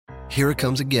Here it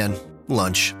comes again.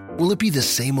 Lunch. Will it be the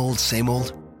same old, same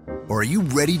old? Or are you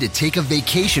ready to take a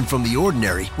vacation from the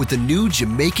ordinary with the new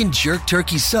Jamaican Jerk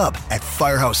Turkey Sub at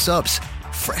Firehouse Subs?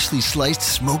 Freshly sliced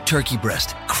smoked turkey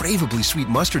breast, craveably sweet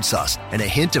mustard sauce, and a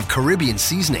hint of Caribbean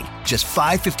seasoning. Just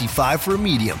 $5.55 for a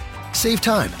medium. Save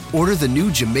time. Order the new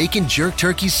Jamaican Jerk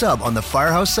Turkey Sub on the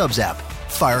Firehouse Subs app.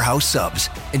 Firehouse Subs.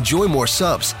 Enjoy more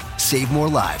subs. Save more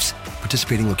lives.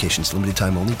 Participating locations. Limited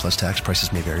time only, plus tax.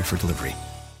 Prices may vary for delivery.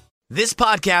 This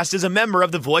podcast is a member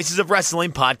of the Voices of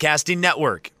Wrestling Podcasting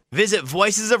Network. Visit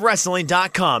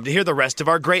voicesofwrestling.com to hear the rest of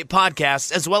our great podcasts,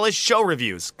 as well as show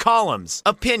reviews, columns,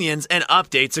 opinions, and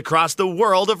updates across the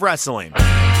world of wrestling.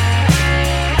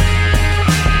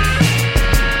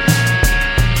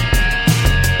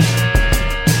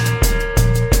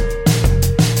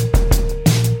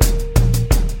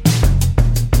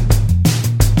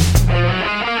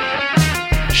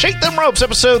 Shake Them Ropes,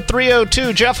 episode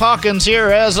 302. Jeff Hawkins here,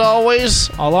 as always,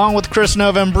 along with Chris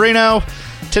Novembrino.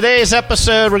 Today's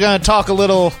episode, we're going to talk a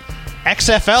little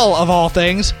XFL of all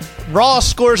things. Raw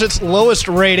scores its lowest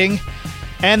rating,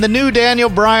 and the new Daniel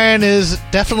Bryan is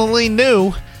definitely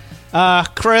new.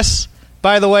 Chris,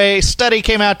 by the way, a study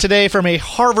came out today from a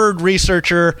Harvard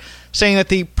researcher saying that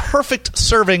the perfect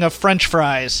serving of French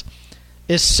fries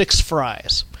is 6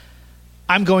 fries.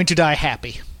 I'm going to die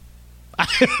happy.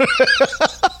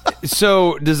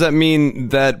 So, does that mean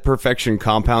that perfection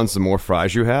compounds the more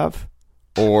fries you have?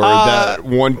 Or that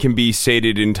one can be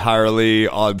sated entirely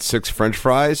on 6 French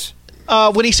fries?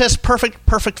 When he says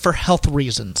perfect for health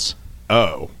reasons.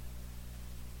 Oh.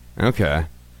 Okay.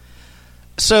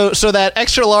 So that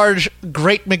extra large,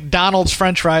 great McDonald's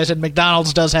French fries, and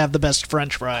McDonald's does have the best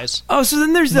French fries. Oh, so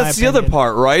then that's the other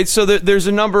part, right? So there's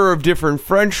a number of different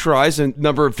French fries and a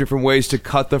number of different ways to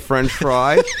cut the French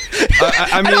fry.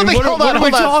 I mean, what are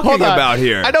we talking about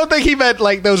here? I don't think he meant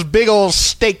like those big old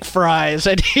steak fries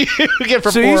that you get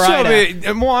from So you tell me,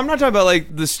 Florida. well, I'm not talking about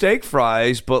like the steak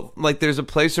fries, but like there's a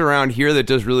place around here that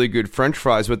does really good French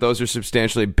fries, but those are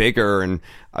substantially bigger and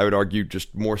I would argue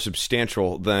just more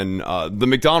substantial than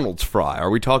the McDonald's fry. Are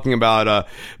we talking about a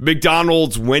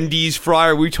McDonald's Wendy's fry?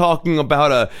 Are we talking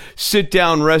about a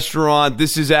sit-down restaurant?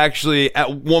 This is actually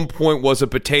at one point was a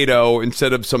potato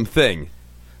instead of something.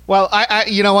 Well, I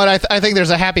you know what? I think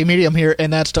there's a happy medium here,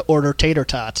 and that's to order tater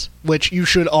tots, which you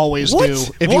should always do.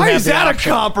 If Why you have is the that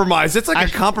option. a compromise? That's like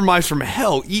a compromise from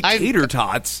hell. Eat tater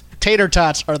tots. Tater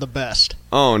tots are the best.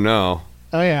 Oh, no.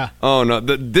 Oh, yeah. Oh, no.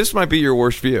 This might be your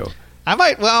worst view. I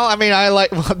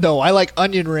like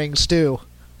onion rings, too.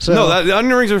 So, No, the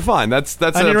onion rings are fine. That's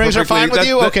onion rings are fine with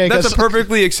you? Okay. That's a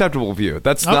perfectly acceptable view.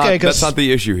 That's not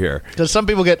the issue here. Because some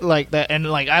people get like that, and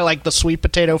like I like the sweet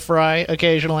potato fry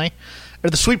occasionally,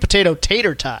 or the sweet potato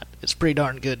tater tot. It's pretty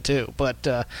darn good too. But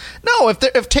no,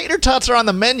 if tater tots are on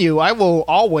the menu, I will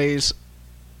always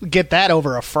get that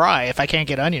over a fry if I can't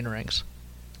get onion rings.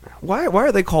 Why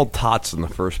are they called tots in the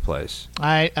first place?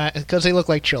 Because they look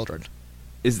like children.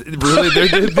 Is really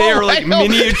they're like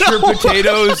miniature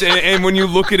potatoes, and when you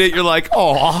look at it, you're like,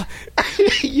 oh.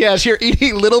 Yes, you're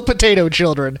eating little potato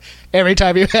children every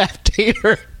time you have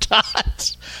tater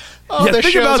tots. Oh, yeah,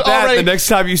 think about that the next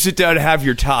time you sit down to have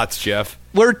your tots, Jeff.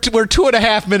 We're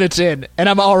 2.5 minutes in, and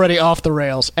I'm already off the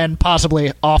rails and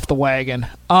possibly off the wagon.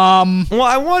 Well,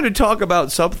 I wanted to talk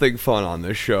about something fun on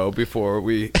this show before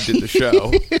we did the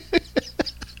show.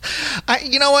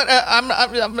 You know what? I'm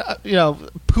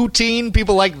poutine,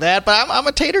 people like that, but I'm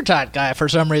a tater tot guy for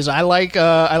some reason. I like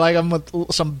them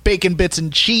with some bacon bits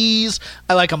and cheese.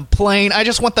 I like them plain. I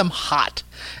just want them hot.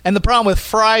 And the problem with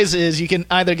fries is you can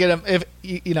either get them if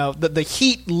the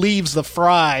heat leaves the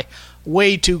fry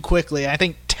way too quickly. I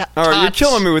think. All right, you're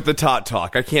killing me with the tot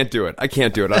talk. I can't do it. I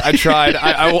tried.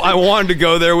 I wanted to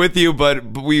go there with you, but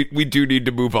we do need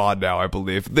to move on now. I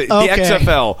believe the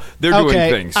XFL they're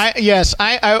doing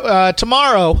things.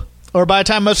 Tomorrow, or by the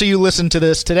time most of you listen to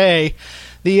this today,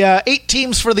 the 8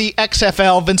 teams for the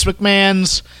XFL, Vince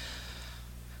McMahon's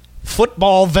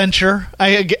football venture,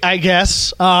 I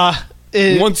guess.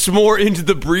 Once more into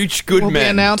the breach, good will men. Be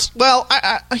announced. Well,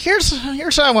 here's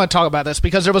how I want to talk about this,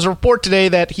 because there was a report today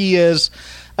that he is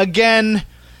again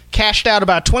cashed out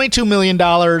about $22 million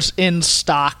in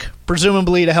stock,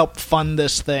 presumably to help fund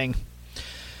this thing.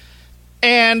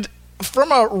 And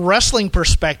from a wrestling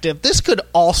perspective, this could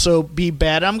also be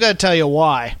bad. I'm going to tell you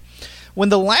why. When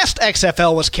the last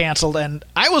XFL was canceled, and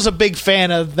I was a big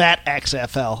fan of that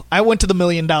XFL, I went to the $1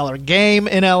 Million Game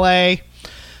in LA.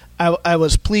 I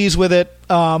was pleased with it.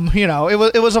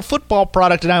 It was a football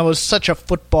product, and I was such a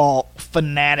football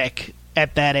fanatic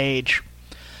at that age.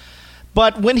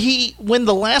 But when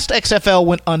the last XFL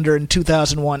went under in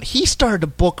 2001, he started to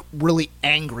book really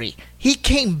angry. He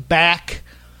came back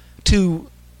to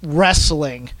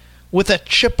wrestling with a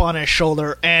chip on his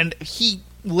shoulder, and he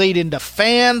laid into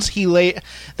fans.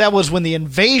 That was when the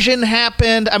invasion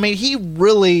happened. I mean, he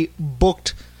really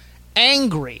booked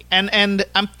angry. And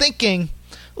I'm thinking,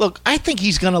 look, I think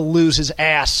he's going to lose his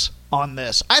ass on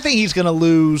this. I think he's going to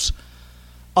lose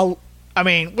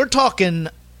we're talking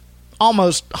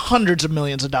almost hundreds of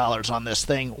millions of dollars on this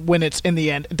thing when it's in the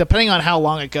end, depending on how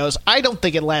long it goes. I don't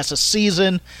think it lasts a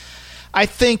season. I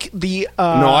think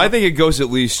I think it goes at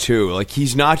least 2. Like,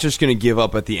 he's not just going to give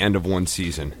up at the end of one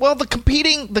season. Well, the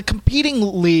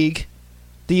competing league,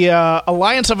 the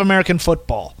Alliance of American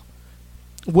Football,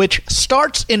 which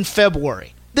starts in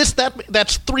February.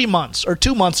 That's 3 months or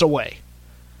 2 months away.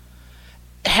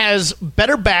 Has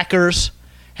better backers,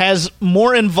 has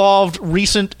more involved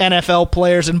recent NFL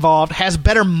players involved, has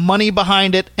better money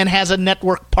behind it, and has a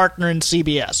network partner in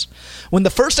CBS. When the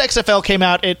first XFL came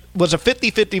out, it was a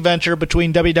 50-50 venture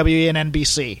between WWE and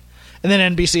NBC. And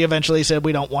then NBC eventually said,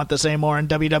 we don't want this anymore, and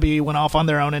WWE went off on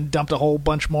their own and dumped a whole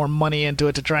bunch more money into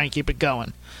it to try and keep it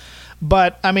going.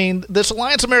 But, I mean, this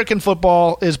Alliance American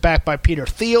Football is backed by Peter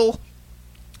Thiel,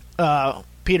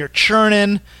 Peter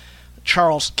Chernin,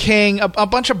 Charles King, a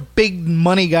bunch of big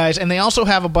money guys, and they also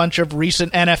have a bunch of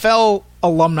recent NFL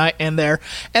alumni in there.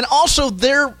 And also,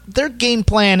 their game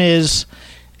plan is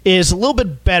a little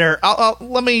bit better.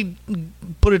 Let me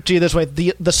put it to you this way: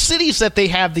 the cities that they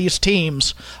have these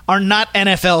teams are not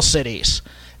NFL cities,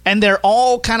 and they're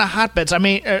all kind of hotbeds. I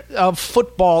mean, of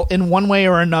football in one way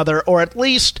or another, or at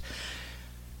least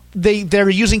they're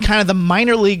using kind of the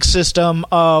minor league system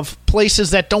of places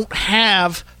that don't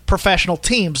have professional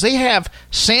teams. They have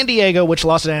San Diego, which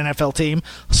lost an NFL team,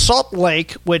 Salt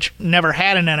Lake, which never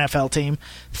had an NFL team,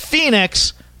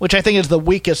 Phoenix, which I think is the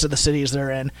weakest of the cities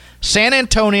they're in, San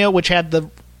Antonio, which had the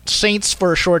Saints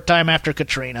for a short time after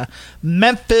Katrina,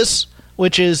 Memphis,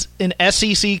 which is in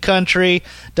SEC country,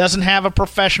 doesn't have a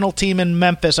professional team in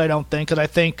Memphis, I don't think, because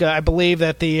I believe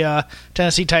that the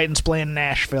Tennessee Titans play in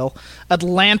Nashville,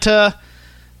 Atlanta,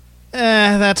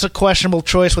 that's a questionable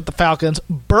choice with the Falcons.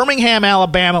 Birmingham,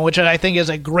 Alabama, which I think is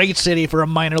a great city for a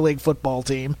minor league football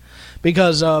team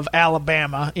because of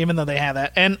Alabama, even though they have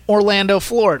that. And Orlando,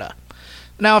 Florida.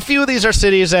 Now, a few of these are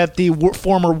cities that the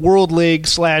former World League /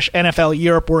 NFL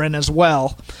Europe were in as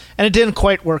well, and it didn't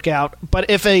quite work out. But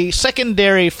if a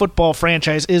secondary football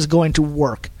franchise is going to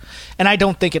work, and I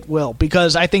don't think it will,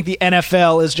 because I think the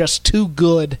NFL is just too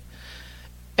good,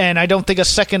 and I don't think a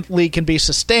second league can be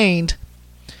sustained,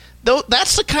 though,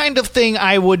 that's the kind of thing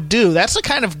I would do. That's the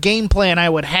kind of game plan I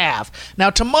would have. Now,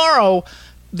 tomorrow,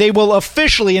 they will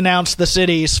officially announce the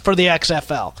cities for the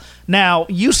XFL. Now,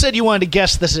 you said you wanted to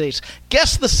guess the cities.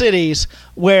 Guess the cities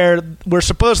where we're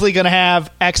supposedly going to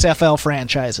have XFL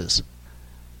franchises.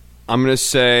 I'm going to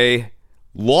say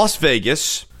Las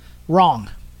Vegas. Wrong.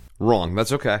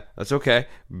 That's okay. That's okay.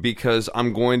 Because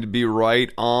I'm going to be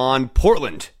right on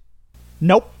Portland.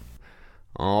 Nope.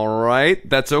 All right.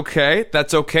 That's okay.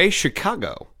 That's okay.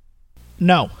 Chicago.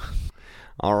 No.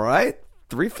 All right.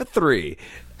 3 for 3.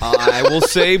 I will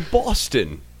say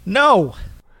Boston. No.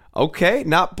 Okay,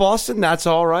 not Boston. That's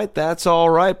all right. That's all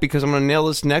right, because I'm going to nail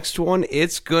this next one.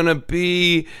 It's going to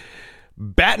be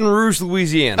Baton Rouge,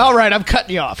 Louisiana. All right, I'm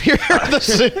cutting you off. Here are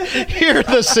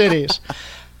the cities.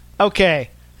 Okay.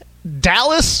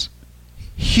 Dallas,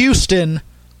 Houston,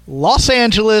 Los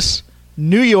Angeles,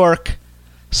 New York,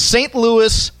 St.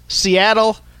 Louis,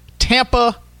 Seattle,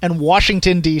 Tampa, and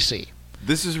Washington, D.C.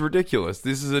 This is ridiculous.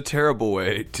 This is a terrible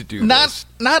way to do this.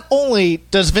 Not only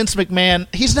does Vince McMahon,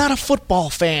 he's not a football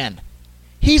fan.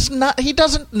 He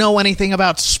doesn't know anything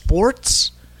about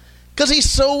sports because he's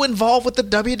so involved with the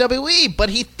WWE, but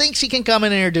he thinks he can come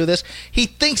in here and do this. He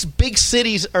thinks big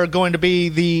cities are going to be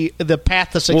the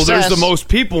path to success. Well, there's the most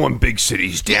people in big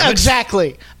cities, damn it.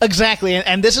 Exactly.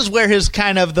 And this is where his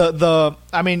kind of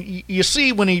I mean, you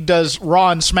see when he does Raw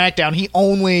and SmackDown, he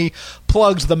only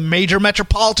plugs the major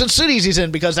metropolitan cities he's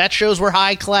in because that shows we're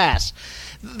high class.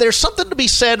 There's something to be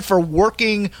said for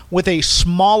working with a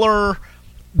smaller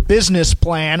business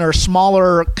plan or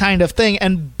smaller kind of thing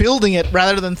and building it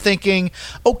rather than thinking,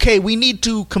 okay, we need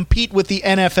to compete with the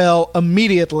NFL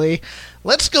immediately.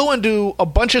 Let's go into a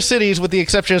bunch of cities with the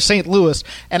exception of St. Louis.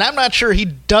 And I'm not sure he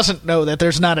doesn't know that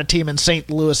there's not a team in St.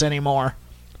 Louis anymore.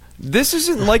 This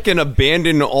isn't like an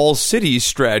abandon all cities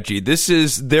strategy.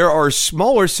 There are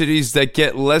smaller cities that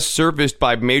get less serviced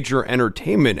by major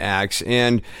entertainment acts,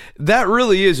 and that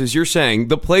really is, as you're saying,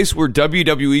 the place where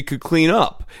WWE could clean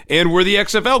up and where the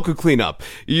XFL could clean up.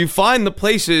 You find the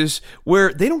places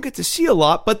where they don't get to see a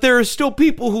lot, but there are still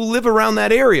people who live around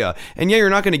that area. And yeah, you're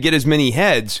not going to get as many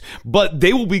heads, but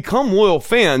they will become loyal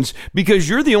fans because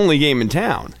you're the only game in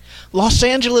town. Los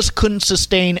Angeles couldn't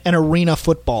sustain an arena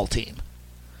football team.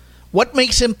 What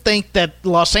makes him think that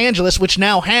Los Angeles, which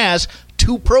now has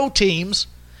 2 pro teams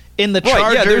in the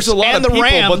Chargers there's a lot and of the people,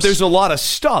 Rams, but there's a lot of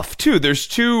stuff too. There's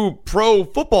 2 pro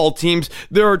football teams.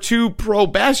 There are 2 pro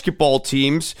basketball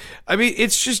teams. I mean,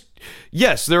 it's just,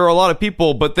 yes, there are a lot of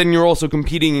people, but then you're also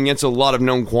competing against a lot of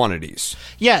known quantities.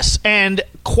 Yes, and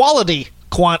quality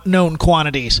known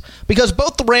quantities, because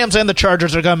both the Rams and the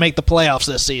Chargers are going to make the playoffs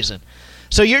this season.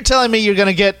 So you're telling me you're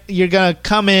going to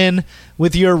come in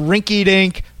with your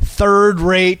rinky-dink third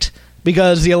rate,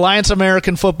 because the Alliance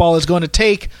American Football is going to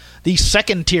take the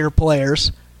second-tier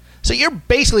players. So you're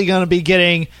basically going to be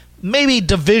getting maybe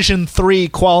Division III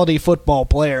quality football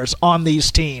players on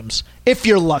these teams, if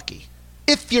you're lucky.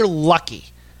 If you're lucky,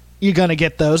 you're going to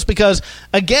get those, because,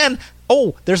 again,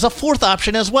 there's a fourth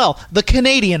option as well, the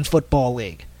Canadian Football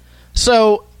League.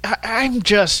 So I'm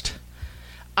just...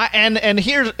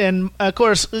 And of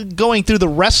course, going through the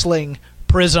wrestling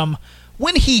prism,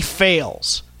 when he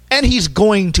fails, and he's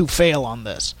going to fail on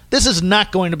this is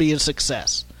not going to be a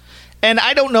success. And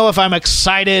I don't know if I'm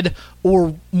excited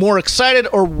or more excited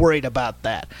or worried about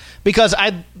that, because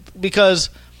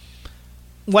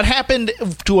what happened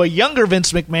to a younger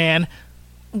Vince McMahon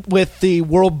with the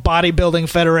World Bodybuilding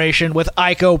Federation, with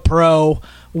Ico Pro,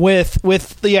 with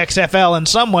the XFL in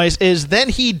some ways, is then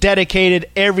he dedicated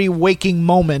every waking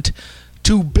moment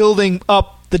to building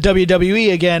up the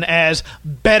WWE again as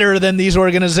better than these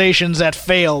organizations that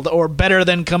failed, or better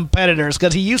than competitors,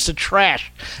 because he used to trash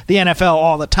the NFL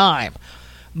all the time.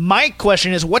 My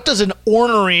question is, what does an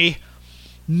ornery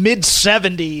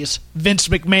mid-70s Vince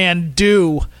McMahon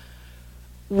do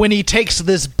when he takes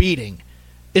this beating?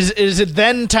 Is it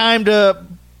then time to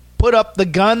put up the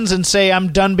guns and say,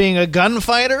 I'm done being a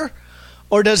gunfighter?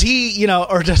 Or does he, no.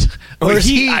 He's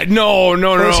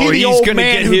the old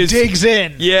man who digs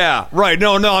in? Yeah, right.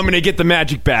 No, I'm going to get the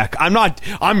magic back. I'm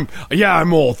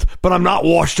old, but I'm not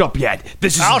washed up yet.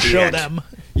 I'll show them.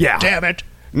 Yeah. Damn it.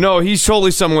 No, he's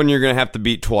totally someone you're going to have to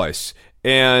beat twice.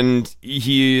 And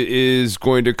he is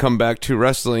going to come back to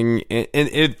wrestling. And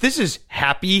if this is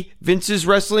happy Vince's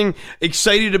wrestling,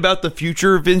 excited about the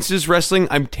future of Vince's wrestling,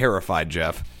 I'm terrified,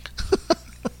 Jeff.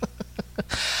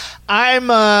 I'm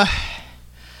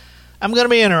going to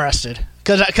be interested,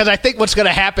 because I think what's going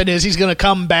to happen is he's going to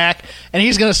come back and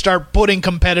he's going to start putting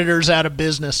competitors out of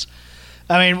business.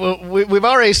 I mean, we've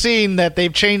already seen that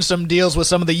they've changed some deals with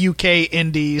some of the UK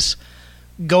indies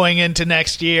going into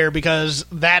next year, because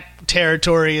that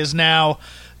territory is now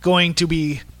going to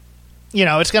be,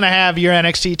 it's going to have your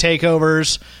NXT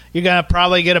takeovers. You're going to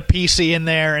probably get a PC in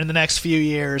there in the next few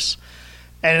years.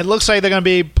 And it looks like they're going to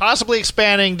be possibly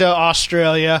expanding to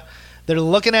Australia. They're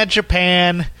looking at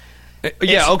Japan.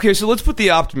 Okay, so let's put the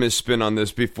optimist spin on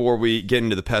this before we get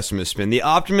into the pessimist spin. The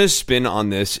optimist spin on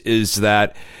this is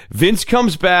that Vince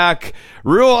comes back,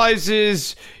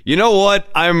 realizes, you know what,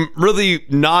 I'm really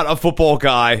not a football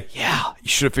guy. Yeah, you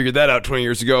should have figured that out 20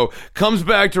 years ago. Comes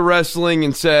back to wrestling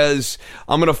and says,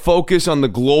 I'm going to focus on the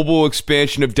global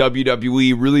expansion of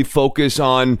WWE, really focus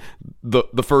on the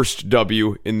first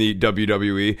W in the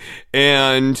WWE,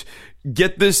 and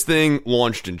get this thing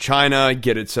launched in China,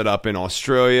 get it set up in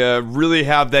Australia, really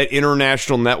have that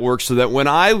international network so that when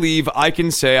I leave, I can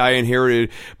say I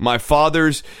inherited my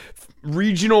father's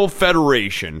regional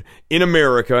federation in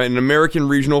America, an American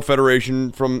regional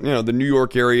federation from the New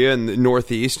York area and the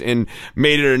Northeast, and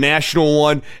made it a national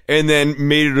one, and then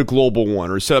made it a global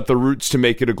one, or set up the roots to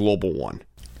make it a global one.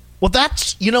 Well,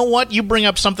 that's, you bring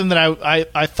up something that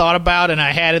I thought about and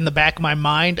I had in the back of my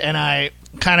mind, and I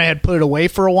kind of had put it away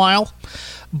for a while.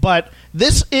 But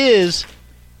this is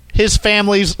his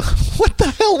family's... What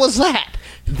the hell was that?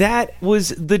 That was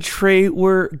the tray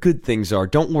where good things are.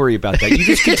 Don't worry about that. You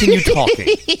just continue talking.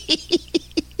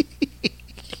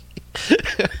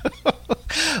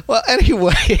 Well,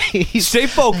 anyway, Stay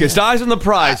focused. Eyes on the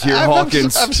prize here,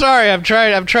 Hawkins. I'm sorry. I'm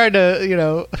trying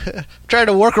to, trying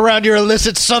to work around your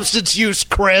illicit substance use,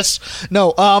 Chris.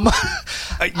 No,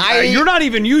 you're not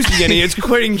even using any. It's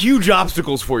creating huge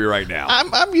obstacles for you right now.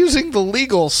 I'm using the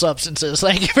legal substances.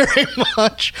 Thank you very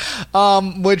much.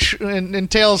 Which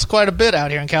entails quite a bit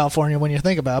out here in California when you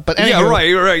think about it. But anyway,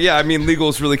 yeah, right. Yeah, I mean, legal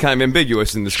is really kind of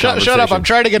ambiguous in this conversation. Shut up. I'm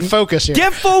trying to get focused here.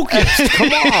 Get focused.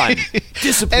 Come on.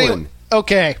 Discipline. Anyway,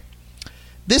 okay.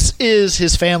 This is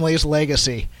his family's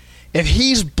legacy. If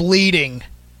he's bleeding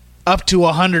up to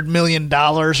 $100 million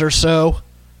or so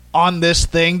on this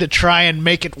thing to try and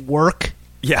make it work,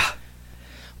 yeah,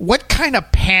 what kind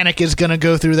of panic is going to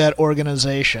go through that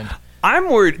organization? I'm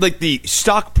worried, like the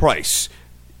stock price,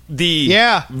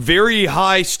 very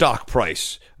high stock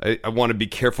price. I want to be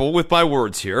careful with my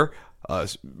words here,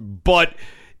 but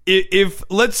if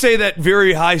let's say that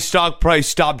very high stock price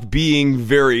stopped being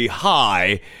very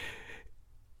high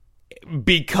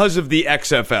because of the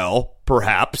XFL,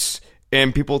 perhaps,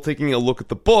 and people taking a look at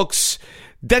the books,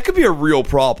 that could be a real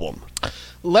problem.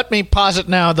 Let me posit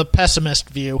now the pessimist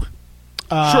view,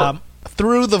 sure,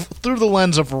 through the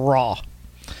lens of Raw,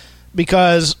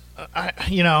 because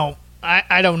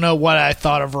I don't know what I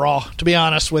thought of Raw, to be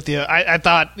honest with you. I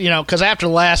thought, because after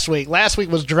last week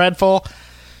was dreadful.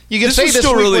 You could say was this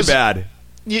still week really was bad.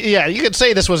 Yeah, you could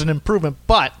say this was an improvement,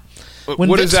 but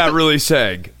what is that really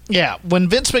saying? Yeah, when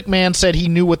Vince McMahon said he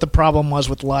knew what the problem was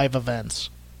with live events,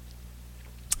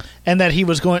 and that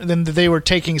they were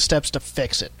taking steps to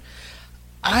fix it,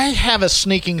 I have a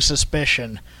sneaking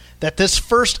suspicion that this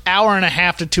first hour and a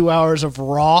half to 2 hours of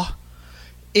Raw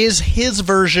is his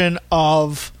version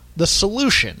of the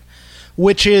solution,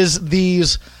 which is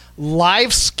these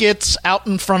live skits out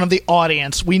in front of the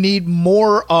audience. We need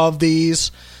more of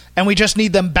these, and we just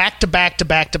need them back to back to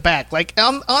back to back. Like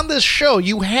on this show,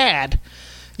 you had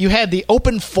the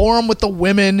open forum with the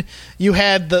women, you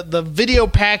had the video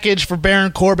package for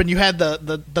Baron Corbin, you had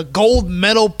the gold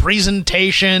medal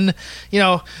presentation,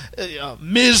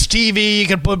 Miz TV you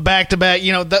can put back to back.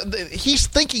 He's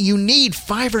thinking you need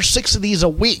 5 or 6 of these a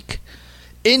week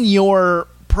in your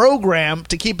program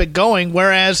to keep it going,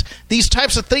 whereas these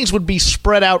types of things would be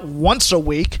spread out once a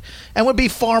week and would be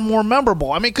far more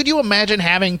memorable. I mean, could you imagine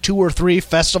having 2 or 3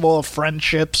 Festival of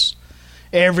Friendships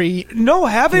having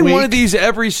week? One of these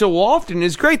every so often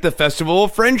is great. The Festival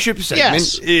of Friendship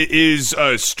segment is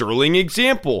a sterling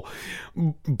example,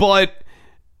 but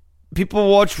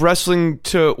people watch wrestling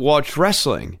to watch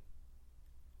wrestling.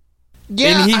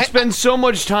 Yeah, and he spends so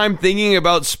much time thinking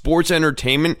about sports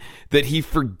entertainment that he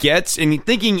forgets, and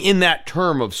thinking in that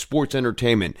term of sports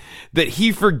entertainment, that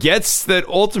he forgets that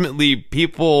ultimately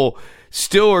people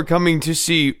still are coming to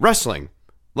see wrestling.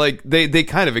 Like, they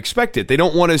kind of expect it. They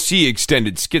don't want to see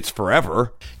extended skits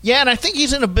forever. Yeah, and I think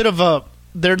he's in a bit of a...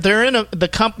 the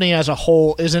company as a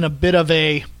whole is in a bit of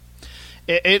a...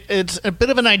 It's a bit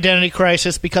of an identity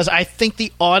crisis, because I think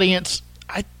the audience...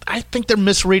 I think they're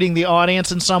misreading the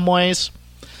audience in some ways,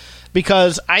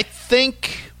 because I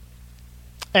think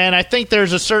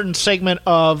there's a certain segment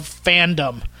of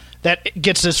fandom that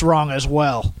gets this wrong as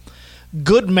well.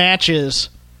 Good matches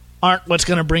aren't what's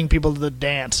going to bring people to the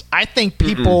dance. I think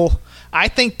people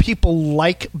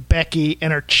like Becky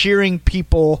and are cheering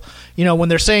people, when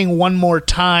they're saying one more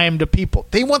time to people.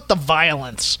 They want the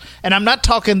violence. And I'm not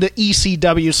talking the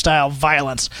ECW style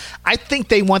violence. I think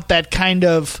they want that kind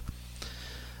of...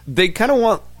 They kind of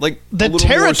want, like, the a little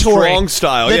territory, more strong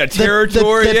style.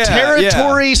 Territory. The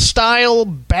territory style,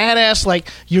 badass. Like,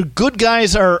 your good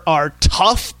guys are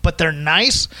tough, but they're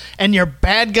nice, and your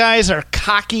bad guys are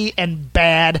cocky and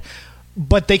bad,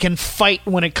 but they can fight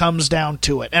when it comes down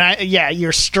to it. And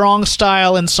your strong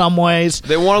style in some ways.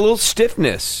 They want a little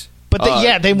stiffness. But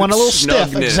they want a little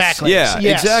stiff. Exactly. Yeah,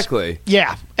 yes. Exactly.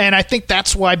 Yeah, and I think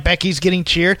that's why Becky's getting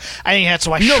cheered. I think that's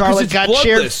why Charlotte got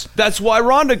bloodless. cheered. That's why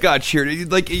Ronda got cheered.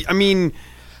 Like, I mean,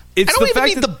 it's I don't even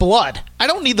need the blood. I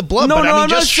don't need the blood. No, I'm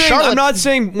not saying. Charlotte... I'm not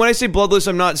saying when I say bloodless,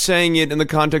 I'm not saying it in the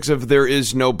context of there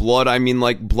is no blood. I mean,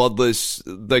 like, bloodless,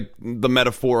 like the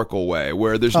metaphorical way,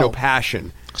 where there's no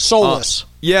passion, soulless.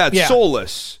 It's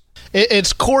soulless.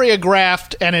 It's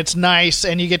choreographed and it's nice,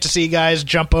 and you get to see guys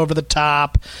jump over the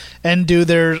top and do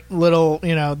their little,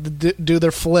 do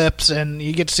their flips, and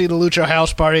you get to see the Lucha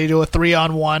House Party do a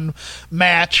 3-on-1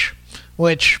 match,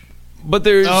 which... But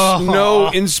there's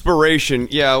no inspiration.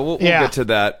 Yeah, we'll get to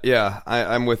that. Yeah,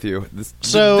 I'm with you. This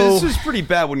is pretty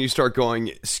bad when you start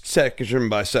going section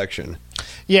by section.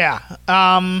 Yeah.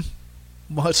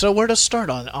 So where to start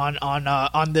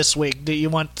on this week? Do you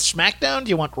want SmackDown? Do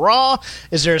you want Raw?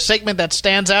 Is there a segment that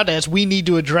stands out as we need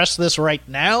to address this right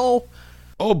now?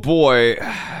 Oh boy,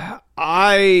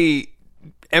 I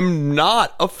am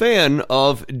not a fan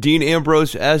of Dean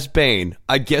Ambrose as Bane.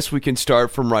 I guess we can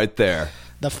start from right there.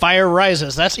 The fire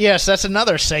rises. That's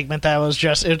another segment that was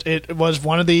just it was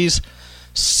one of these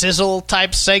sizzle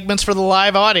type segments for the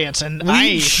live audience, and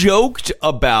we joked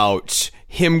about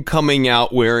him coming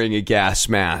out wearing a gas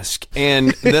mask,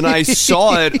 and then I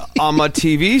saw it on my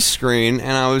TV screen,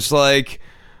 and I was like,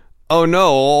 oh no,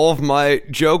 all of my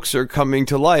jokes are coming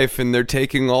to life, and they're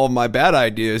taking all of my bad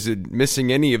ideas and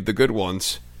missing any of the good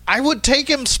ones. I would take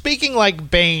him speaking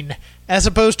like Bane, as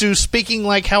opposed to speaking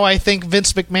like how I think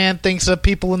Vince McMahon thinks of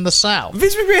people in the South.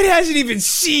 Vince McMahon hasn't even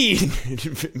seen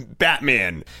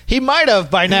Batman. He might have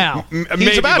by now.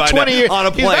 He's about 20 years on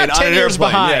a plane, he's about 10 on an years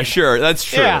airplane. behind. Yeah, sure, that's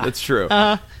true. Yeah. That's true.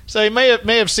 So he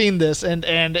may have seen this, and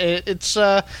it's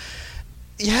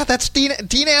that's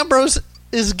Dean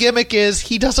Ambrose's gimmick is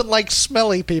he doesn't like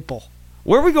smelly people.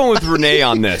 Where are we going with Renee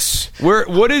on this?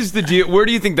 What is the deal? Where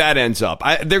do you think that ends up?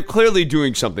 They're clearly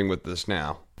doing something with this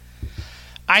now.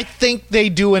 I think they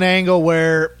do an angle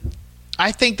where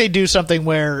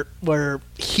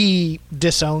he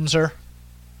disowns her,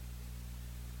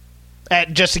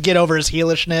 just to get over his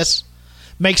heelishness,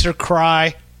 makes her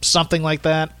cry, something like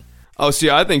that. Oh,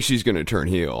 see, I think she's going to turn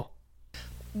heel.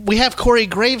 We have Corey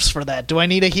Graves for that. Do I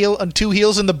need two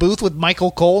heels in the booth with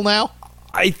Michael Cole now?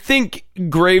 I think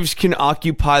Graves can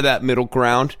occupy that middle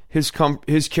ground. His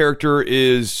character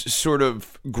is sort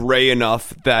of gray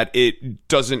enough that it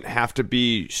doesn't have to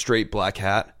be straight black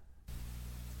hat.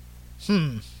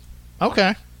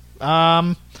 Okay.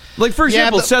 Like, for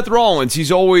example, Seth Rollins,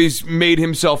 he's always made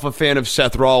himself a fan of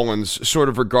Seth Rollins, sort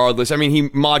of regardless. I mean, he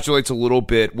modulates a little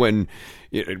bit when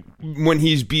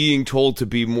he's being told to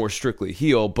be more strictly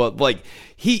heel, but like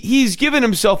he's given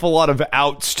himself a lot of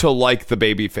outs to like the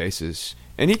baby faces,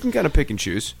 and he can kind of pick and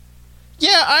choose.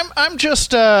 Yeah, I'm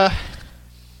just I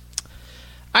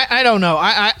don't know.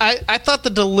 I thought the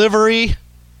delivery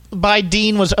by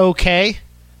Dean was okay.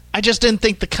 I just didn't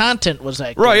think the content was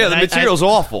that good. Right, yeah, the material's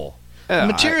awful. Yeah,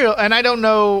 material, and I don't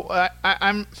know.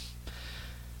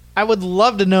 I would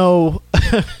love to know,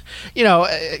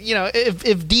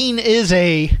 if Dean is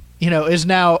is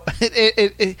now.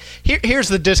 Here's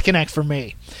the disconnect for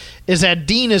me, is that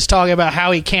Dean is talking about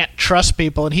how he can't trust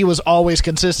people, and he was always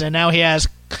consistent. And now he has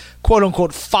quote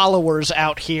unquote followers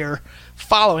out here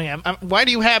following him. Why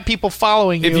do you have people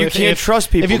following you if you can't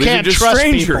trust people? If you can't just trust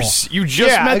strangers, people? you just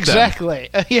met them. Exactly.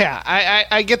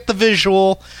 I get the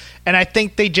visual. And I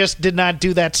think they just did not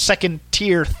do that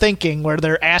second-tier thinking where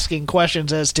they're asking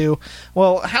questions as to,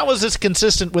 well, how is this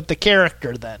consistent with the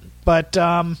character then? But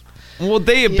well,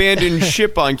 they abandoned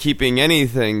ship on keeping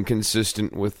anything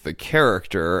consistent with the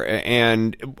character,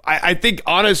 and I think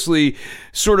honestly,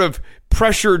 sort of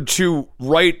pressured to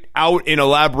write out and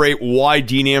elaborate why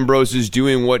Dean Ambrose is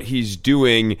doing what he's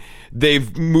doing,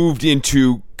 they've moved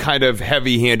into kind of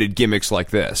heavy-handed gimmicks like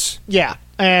this. Yeah.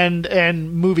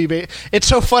 And movie. It's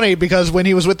so funny because when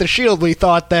he was with the Shield, we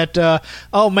thought that,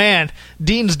 oh man,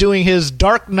 Dean's doing his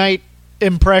Dark Knight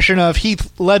impression of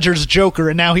Heath Ledger's Joker,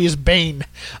 and now he's Bane.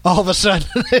 All of a sudden,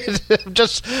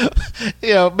 just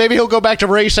maybe he'll go back to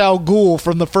Ra's al Ghul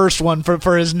from the first one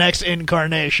for his next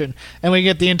incarnation, and we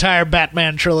get the entire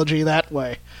Batman trilogy that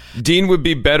way. Dean would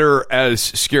be better as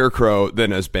Scarecrow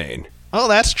than as Bane. Oh,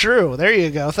 that's true. There you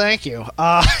go. Thank you.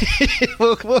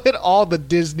 We'll hit all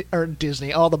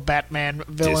the all the Batman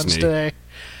villains today.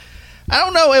 I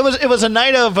don't know. It was a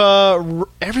night of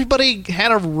everybody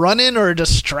had a run-in or a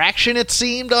distraction, it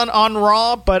seemed, on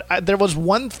Raw, but there was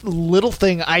one little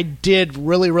thing I did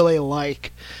really, really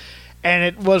like, and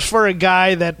it was for a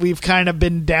guy that we've kind of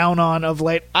been down on of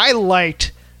late. I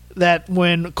liked that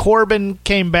when Corbin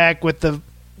came back with the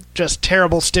just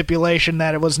terrible stipulation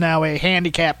that it was now a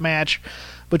handicap match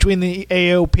between the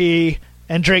AOP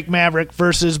and Drake Maverick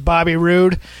versus Bobby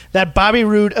Roode, that Bobby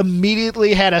Roode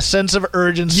immediately had a sense of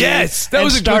urgency. Yes, that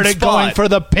was a started good spot. Going for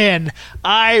the pin.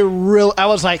 I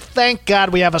was like, thank God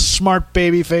we have a smart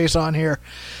babyface on here.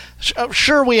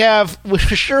 Sure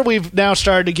we've now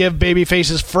started to give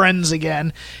babyfaces friends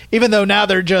again, even though now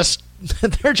they're just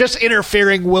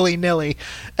interfering willy-nilly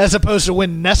as opposed to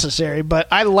when necessary. But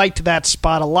I liked that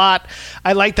spot a lot.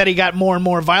 I liked that he got more and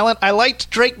more violent. I liked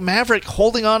Drake Maverick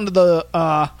holding on to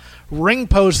the ring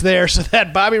post there so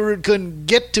that Bobby Roode couldn't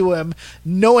get to him,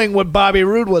 knowing what Bobby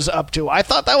Roode was up to. I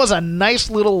thought that was a nice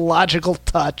little logical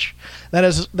touch that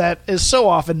is so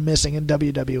often missing in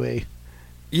WWE.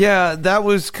 Yeah, that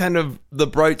was kind of the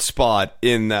bright spot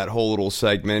in that whole little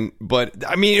segment. But,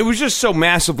 I mean, it was just so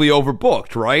massively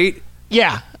overbooked, right?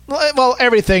 Yeah. Well,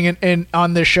 everything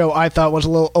on this show I thought was a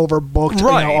little overbooked.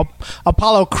 Right.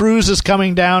 Apollo Crews is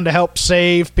coming down to help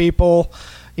save people.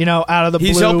 out of the blue.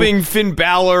 He's helping Finn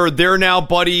Balor. They're now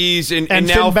buddies, and now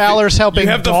Finn Balor's helping. You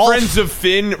have Dolph. the friends of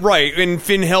Finn, right? And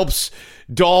Finn helps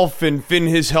Dolph, and Finn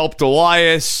has helped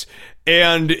Elias,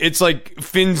 and it's like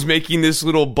Finn's making this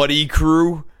little buddy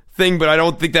crew thing. But I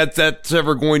don't think that's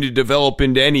ever going to develop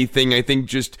into anything. I think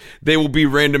just they will be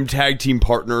random tag team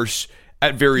partners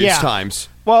at various times.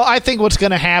 Well, I think what's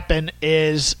going to happen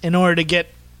is, in order to get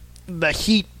the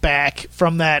heat back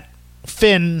from that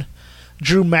Finn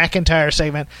Drew McIntyre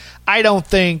segment, I don't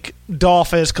think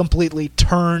Dolph has completely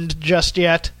turned just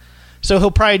yet. So he'll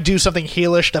probably do something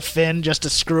heelish to Finn just to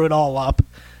screw it all up.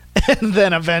 And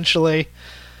then eventually,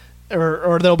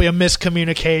 or there'll be a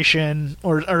miscommunication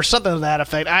or something to that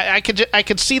effect. I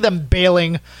could see them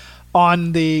bailing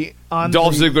on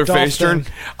Dolph Ziggler face turn.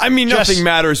 I mean, nothing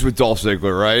matters with Dolph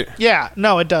Ziggler, right? Yeah,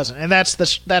 no, it doesn't. And that's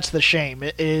the shame.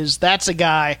 That's a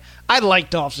guy. I like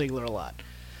Dolph Ziggler a lot.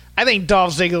 I think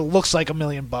Dolph Ziggler looks like $1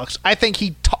 million. I think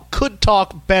he could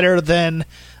talk better than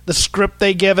the script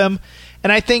they give him.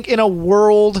 And I think in a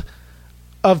world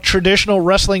of traditional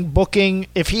wrestling booking,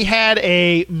 if he had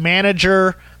a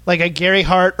manager like a Gary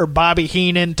Hart or Bobby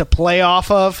Heenan to play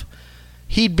off of,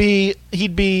 he'd be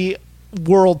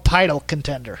world title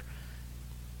contender.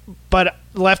 But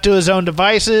left to his own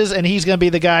devices, and he's going to be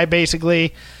the guy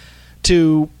basically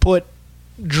to put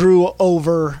Drew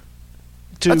over.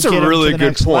 That's a really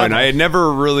good point. I had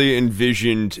never really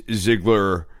envisioned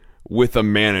Ziggler with a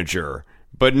manager,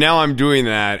 but now I'm doing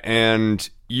that, and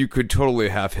you could totally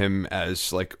have him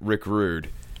as like Rick Rude.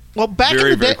 Well, back in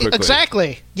the day,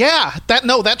 exactly. Yeah, that's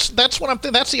what I'm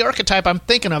thinking. That's the archetype I'm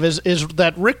thinking of. Is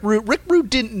that Rick Rude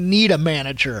didn't need a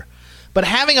manager, but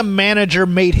having a manager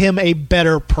made him a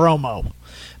better promo,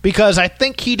 because I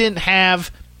think he didn't have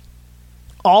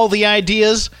all the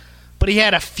ideas, but he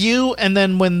had a few, and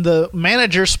then when the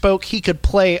manager spoke, he could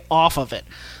play off of it.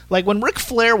 Like when Ric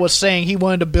Flair was saying he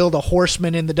wanted to build a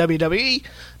horseman in the WWE,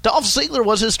 Dolph Ziggler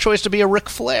was his choice to be a Ric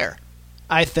Flair,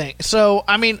 I think. So,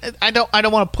 I mean, I don't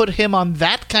want to put him on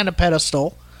that kind of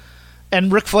pedestal,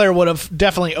 and Ric Flair would have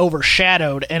definitely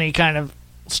overshadowed any kind of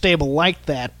stable like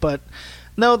that. But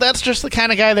no, that's just the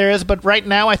kind of guy there is. But right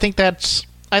now, I think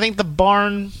the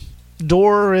barn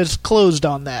door is closed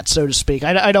on that, so to speak.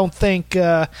 I don't think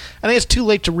I think it's too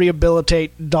late to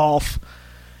rehabilitate Dolph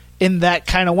in that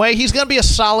kind of way. He's going to be a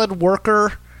solid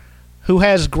worker who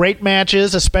has great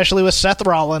matches, especially with Seth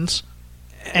Rollins.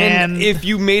 And if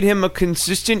you made him a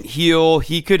consistent heel,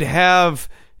 he could have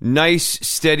nice,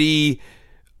 steady,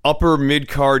 upper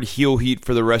mid-card heel heat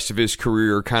for the rest of his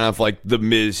career, kind of like The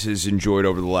Miz has enjoyed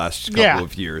over the last couple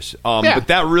of years. But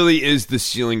that really is the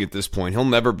ceiling at this point. He'll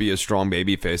never be a strong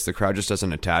babyface. The crowd just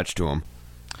doesn't attach to him.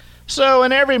 So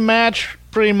in every match,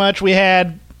 pretty much, we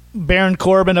had Baron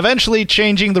Corbin eventually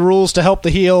changing the rules to help the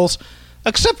heels,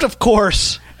 except, of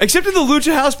course... Except in the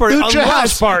Lucha House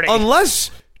Party.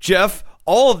 Unless, Jeff...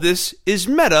 all of this is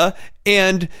meta,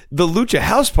 and the Lucha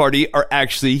House Party are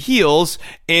actually heels,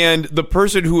 and the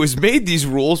person who has made these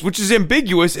rules, which is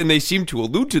ambiguous, and they seem to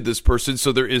allude to this person,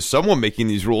 so there is someone making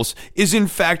these rules, is in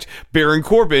fact Baron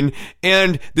Corbin.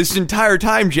 And this entire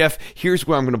time, Jeff, here's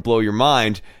where I'm going to blow your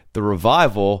mind. The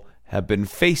Revival have been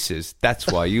faces. That's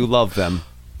why you love them.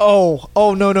 Oh,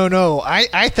 no.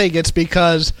 I think it's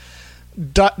because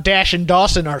Dash and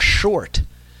Dawson are short.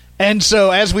 And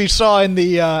so, as we saw in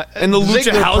the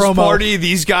Lucha House promo, Party,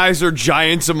 these guys are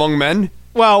giants among men.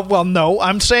 Well, no.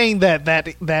 I'm saying that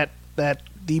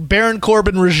the Baron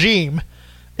Corbin regime,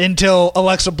 until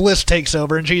Alexa Bliss takes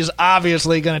over, and she's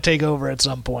obviously going to take over at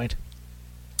some point.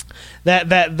 That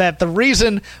the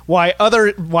reason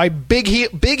why big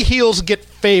heels get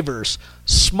favors,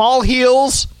 small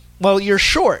heels, well, you're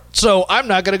short. So I'm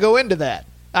not going to go into that.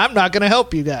 I'm not going to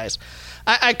help you guys.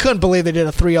 I couldn't believe they did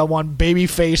a 3-on-1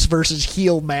 babyface versus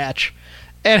heel match,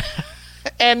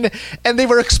 and they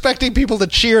were expecting people to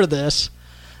cheer this.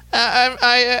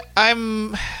 I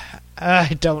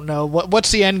don't know what's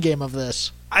the end game of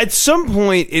this. At some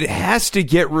point, it has to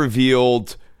get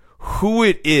revealed who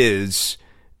it is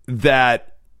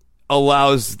that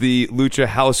allows the Lucha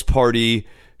House Party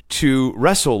to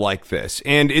wrestle like this,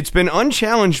 and it's been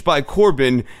unchallenged by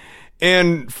Corbin,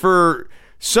 and for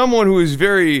someone who is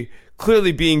very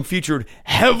clearly being featured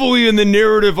heavily in the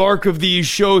narrative arc of these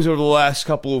shows over the last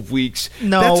couple of weeks.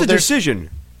 No, that's a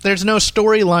decision. There's no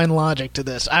storyline logic to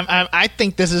this. I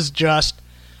think this is just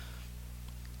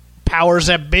powers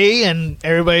that be, and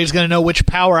everybody's going to know which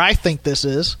power I think this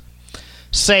is.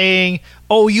 saying,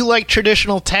 oh, you like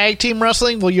traditional tag team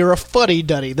wrestling? Well, you're a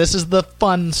fuddy-duddy. This is the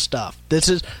fun stuff.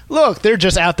 Look, they're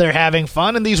just out there having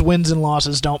fun, and these wins and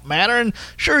losses don't matter. And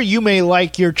sure, you may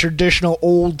like your traditional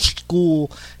old-school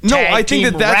tag No, I think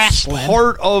team that's wrestling.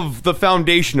 part of the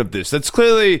foundation of this. That's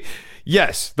clearly,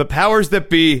 yes, the powers that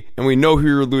be, and we know who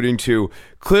you're alluding to,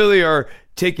 clearly are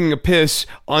taking a piss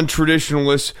on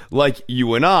traditionalists like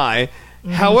you and I.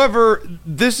 Mm-hmm. However,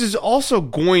 this is also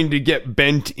going to get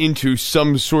bent into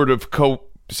some sort of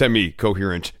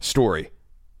semi-coherent story.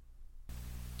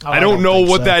 Oh, I don't know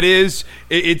what so. that is.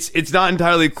 It's not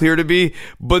entirely clear to me,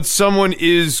 but someone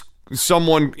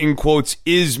in quotes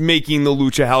is making the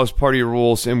Lucha House Party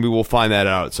rules, and we will find that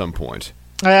out at some point.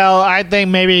 Well, I think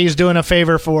maybe he's doing a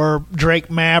favor for Drake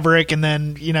Maverick, and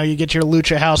then you get your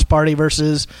Lucha House Party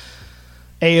versus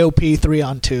AOP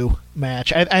 3-on-2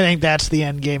 match. I think that's the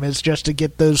end game, is just to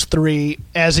get those three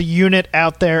as a unit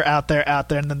out there, and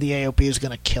then the AOP is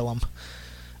going to kill them.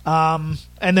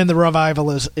 And then the Revival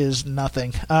is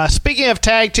nothing. Speaking of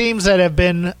tag teams that have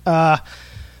been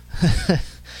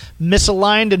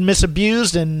misaligned and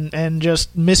misabused and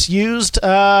just misused,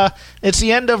 it's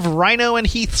the end of Rhino and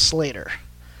Heath Slater.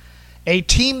 A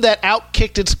team that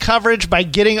outkicked its coverage by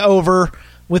getting over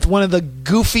with one of the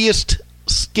goofiest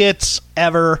skits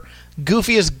ever,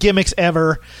 goofiest gimmicks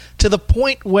ever, to the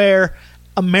point where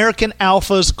American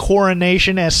Alpha's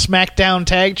coronation as SmackDown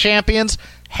Tag Champions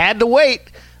had to wait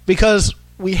because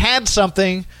we had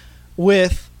something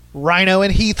with Rhino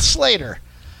and Heath Slater.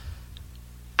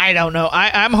 I don't know.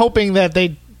 I'm hoping that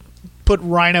they put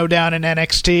Rhino down in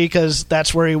NXT because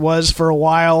that's where he was for a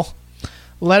while.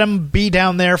 Let him be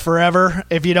down there forever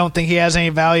if you don't think he has any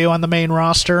value on the main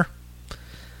roster.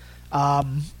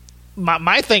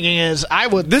 My thinking is I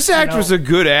would... This act was a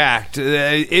good act.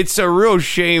 It's a real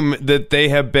shame that they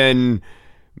have been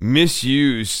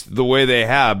misused the way they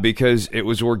have because it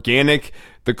was organic.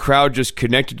 The crowd just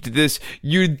connected to this.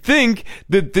 You'd think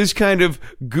that this kind of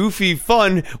goofy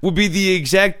fun would be the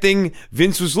exact thing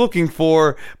Vince was looking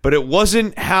for, but it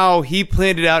wasn't how he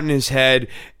planned it out in his head,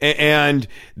 and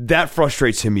that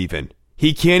frustrates him even.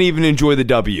 He can't even enjoy the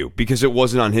W because it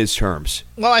wasn't on his terms.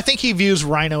 Well, I think he views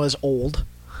Rhino as old.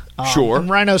 Sure. And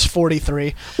Rhino's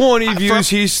 43. Well, and he views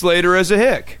Heath Slater as a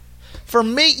hick. For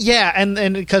me, yeah,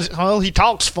 and because he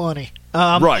talks funny.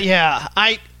 Right. Yeah,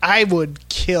 I would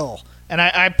kill. And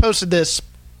I posted this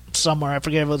somewhere. I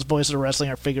forget if it was Voices of Wrestling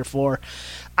or Figure 4.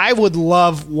 I would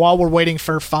love, while we're waiting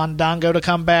for Fandango to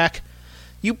come back,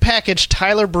 you package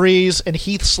Tyler Breeze and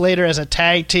Heath Slater as a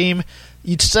tag team.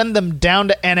 You'd send them down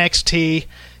to NXT.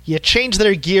 You change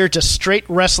their gear to straight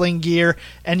wrestling gear,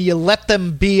 and you let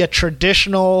them be a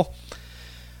traditional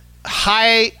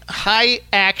high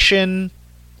action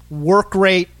work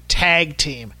rate tag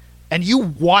team. And you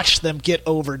watch them get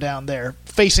over down there,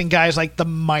 facing guys like the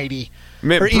Mighty.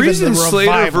 Man, or Breeze even and the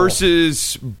Slater Revival.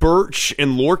 versus Birch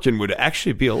and Lorcan would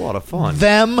actually be a lot of fun.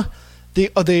 Them,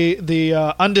 the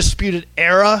Undisputed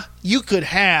Era, you could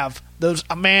have those.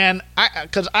 Man,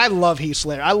 because I love Heath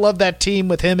Slater. I love that team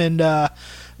with him and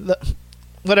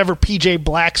whatever PJ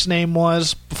Black's name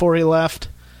was before he left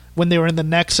when they were in the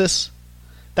Nexus.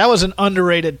 That was an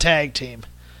underrated tag team.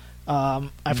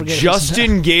 I forget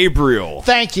Justin Gabriel.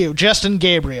 Thank you, Justin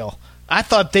Gabriel. I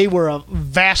thought they were a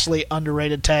vastly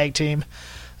underrated tag team.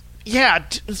 Yeah,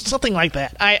 something like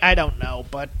that. I don't know.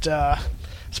 But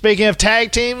speaking of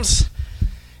tag teams,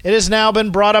 it has now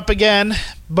been brought up again,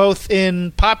 both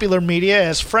in popular media,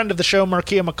 as friend of the show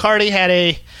Markia McCarty had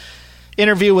a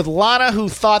interview with Lana, who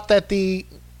thought that the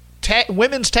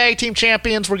women's tag team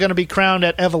champions were going to be crowned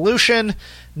at Evolution.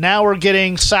 Now we're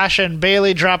getting Sasha and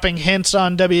Bayley dropping hints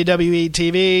on WWE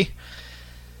TV.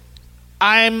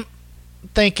 I'm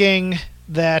thinking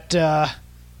that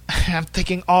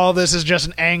all this is just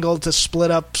an angle to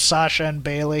split up Sasha and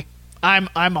Bayley. I'm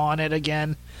on it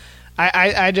again.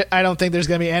 I don't think there's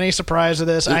going to be any surprise to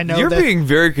this. I know you're being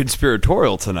very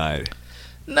conspiratorial tonight.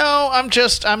 No, I'm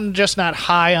just not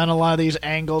high on a lot of these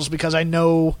angles because I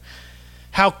know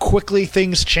how quickly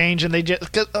things change, and they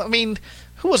just. I mean,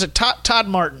 who was it? Todd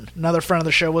Martin, another friend of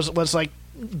the show, was like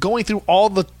going through all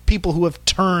the people who have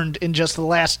turned in just the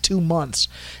last 2 months,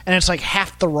 and it's like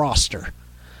half the roster.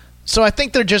 So I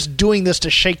think they're just doing this to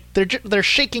shake. They're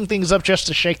shaking things up just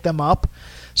to shake them up.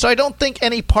 So I don't think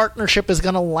any partnership is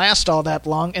going to last all that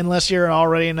long unless you're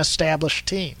already an established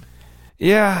team.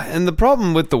 Yeah, and the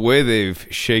problem with the way they've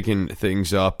shaken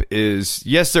things up is,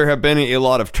 yes, there have been a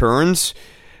lot of turns.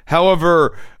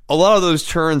 However, a lot of those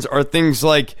turns are things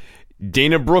like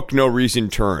Dana Brooke no reason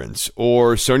turns,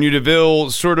 or Sonya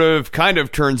Deville kind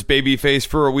of turns babyface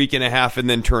for a week and a half and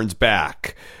then turns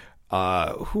back.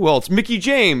 Who else? Mickie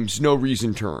James no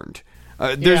reason turned.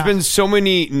 There's been so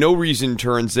many no reason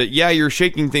turns that, you're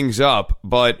shaking things up,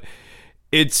 but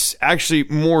it's actually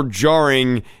more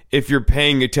jarring if you're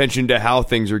paying attention to how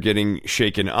things are getting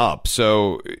shaken up.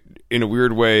 So in a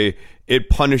weird way, it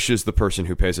punishes the person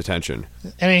who pays attention.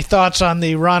 Any thoughts on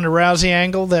the Ronda Rousey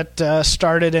angle that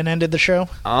started and ended the show?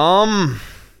 Not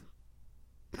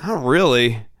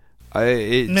really.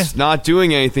 It's not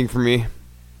doing anything for me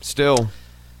still.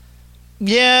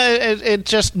 Yeah, it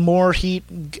just more heat.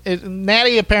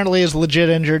 Natty apparently is legit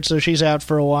injured, so she's out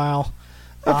for a while.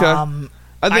 Okay.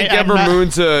 I think Ember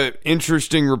Moon's a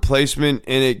interesting replacement,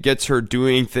 and it gets her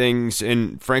doing things.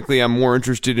 And frankly, I'm more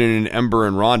interested in an Ember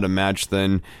and Ronda match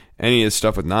than any of the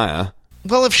stuff with Nia.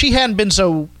 Well, if she hadn't been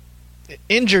so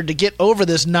injured to get over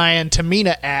this Nia and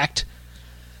Tamina act,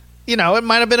 it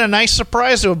might have been a nice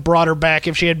surprise to have brought her back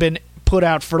if she had been put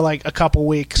out for like a couple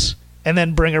weeks and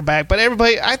then bring her back. But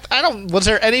everybody, was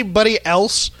there anybody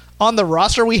else on the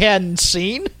roster we hadn't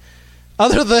seen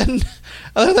other than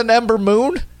Ember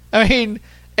Moon? I mean,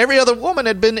 every other woman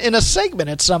had been in a segment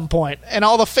at some point, and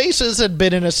all the faces had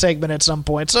been in a segment at some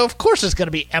point. So of course it's going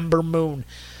to be Ember Moon.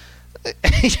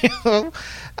 It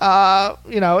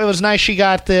was nice she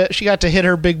got to hit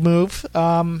her big move,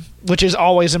 which is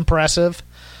always impressive.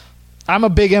 I'm a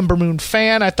big Ember Moon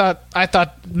fan. I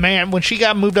thought, man, when she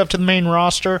got moved up to the main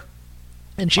roster,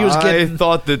 and she was getting, I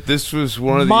thought that this was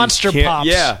one of monster these pops.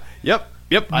 Yeah, yep.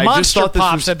 I Monster just thought this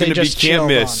pops was that they going to be just can't chilled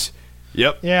miss. on.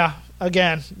 Yep. Yeah.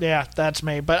 Again, yeah, that's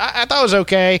me. But I thought it was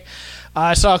okay.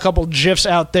 I saw a couple GIFs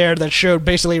out there that showed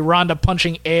basically Ronda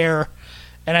punching air,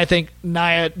 and I think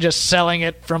Nia just selling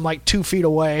it from like 2 feet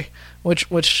away, which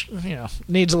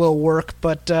needs a little work.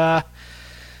 But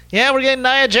we're getting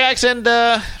Nia Jax and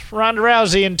Ronda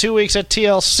Rousey in 2 weeks at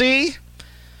TLC.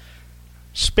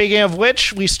 Speaking of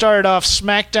which, we started off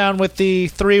SmackDown with the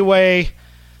 3-way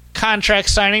contract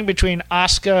signing between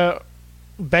Asuka,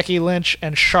 Becky Lynch,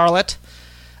 and Charlotte.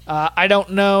 I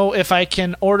don't know if I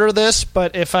can order this,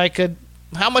 but if I could,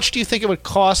 how much do you think it would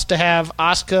cost to have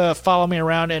Asuka follow me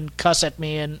around and cuss at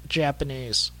me in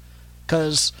Japanese?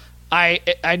 Because I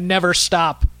never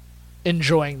stop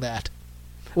enjoying that.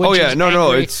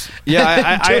 It's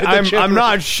I'm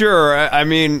not sure. I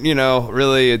mean,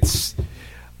 really, it's.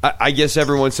 I guess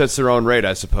everyone sets their own rate,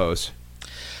 I suppose.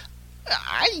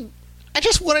 I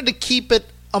just wanted to keep it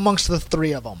amongst the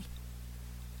three of them.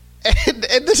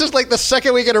 And this is like the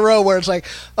second week in a row where it's like,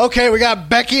 okay, we got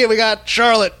Becky and we got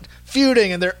Charlotte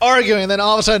feuding and they're arguing, and then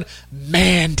all of a sudden,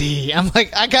 Mandy. I'm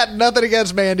like, I got nothing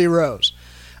against Mandy Rose.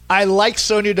 I like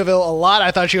Sonya Deville a lot.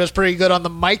 I thought she was pretty good on the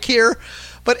mic here.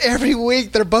 But every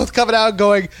week they're both coming out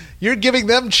going, you're giving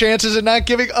them chances and not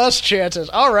giving us chances.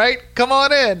 All right, come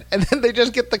on in. And then they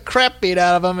just get the crap beat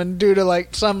out of them, and due to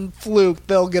like some fluke,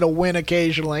 they'll get a win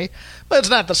occasionally. But it's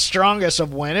not the strongest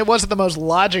of win. It wasn't the most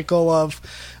logical of,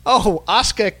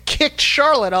 Asuka kicked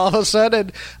Charlotte all of a sudden.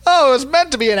 It was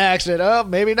meant to be an accident. Oh,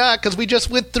 maybe not, because we just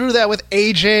went through that with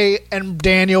AJ and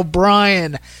Daniel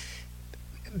Bryan.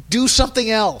 Do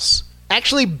something else.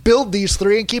 Actually build these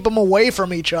three and keep them away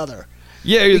from each other.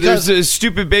 Yeah, there's a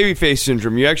stupid babyface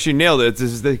syndrome. You actually nailed it.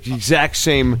 This is the exact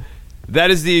same.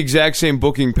 That is the exact same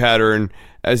booking pattern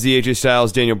as the AJ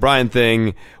Styles Daniel Bryan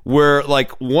thing, where like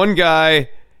one guy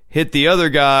hit the other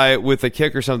guy with a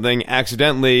kick or something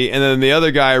accidentally, and then the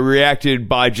other guy reacted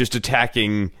by just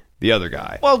attacking the other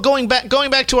guy. Well, going back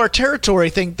to our territory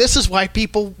thing, this is why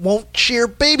people won't cheer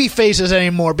baby faces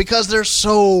anymore, because they're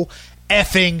so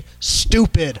effing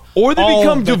stupid. Or they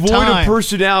become devoid of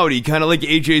personality, kind of like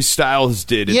AJ Styles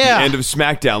did at the end of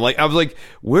SmackDown. Like, I was like,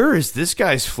 where is this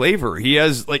guy's flavor? He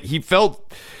has, like,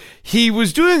 he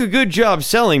was doing a good job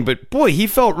selling, but boy, he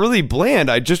felt really bland.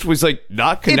 I just was like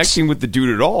not connecting with the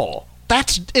dude at all.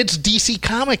 It's DC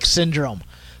Comics syndrome.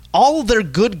 All of their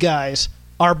good guys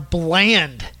are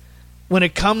bland when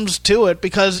it comes to it,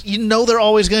 because they're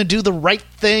always going to do the right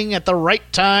thing at the right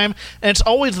time, and it's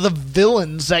always the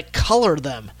villains that color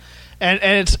them. And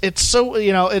it's so,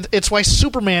 it's why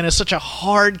Superman is such a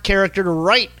hard character to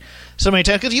write so many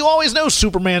times, because you always know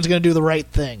Superman's going to do the right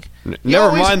thing.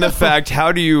 Never mind the fact,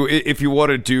 how do you, if you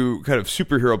want to do kind of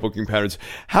superhero booking patterns,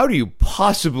 how do you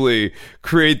possibly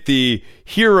create the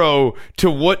hero to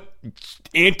what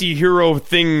anti-hero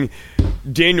thing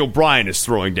Daniel Bryan is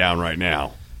throwing down right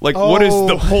now? Like, what is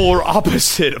the polar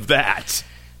opposite of that?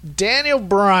 Daniel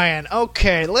Bryan.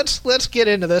 Okay, let's get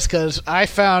into this, because I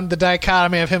found the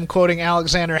dichotomy of him quoting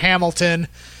Alexander Hamilton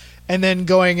and then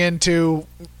going into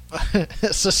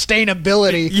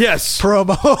sustainability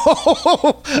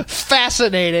promo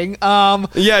fascinating.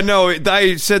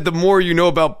 I said the more you know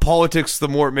about politics, the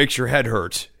more it makes your head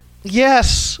hurt.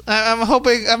 Yes, I'm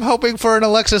hoping for an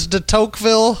Alexis de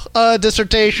Tocqueville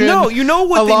dissertation. No, you know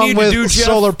what they need to do, Jeff?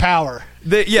 Solar power.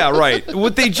 Yeah, right.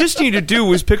 What they just need to do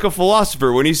was pick a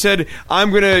philosopher. When he said, I'm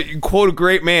going to quote a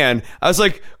great man, I was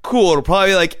like, cool, it'll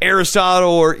probably be like Aristotle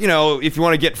or, if you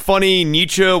want to get funny,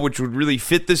 Nietzsche, which would really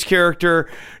fit this character.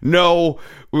 No,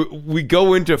 we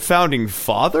go into founding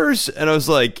fathers, and I was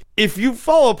like, if you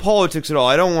follow politics at all,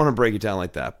 I don't want to break it down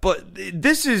like that, but it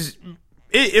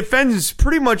offends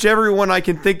pretty much everyone I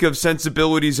can think of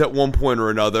sensibilities at one point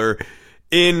or another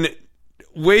in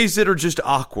ways that are just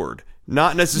awkward.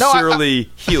 Not necessarily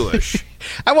heelish.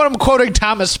 I want him quoting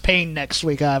Thomas Paine next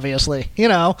week, obviously.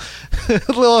 No, I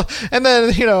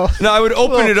would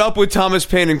open it up with Thomas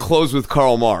Paine and close with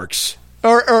Karl Marx.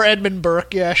 Or Edmund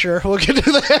Burke, yeah, sure. We'll get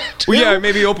to that, too. Well, yeah,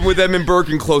 maybe open with Edmund Burke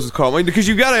and close with Karl Marx. Because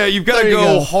you've got to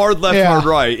go hard left, hard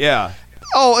right, yeah.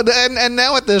 Oh, and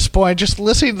now at this point, just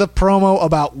listening to the promo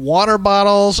about water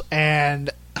bottles and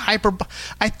I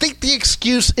think the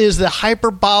excuse is the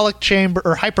hyperbolic chamber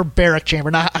or hyperbaric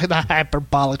chamber, not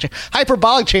hyperbolic chamber.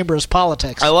 Hyperbolic chamber is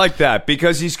politics. I like that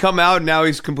because he's come out and now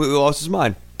he's completely lost his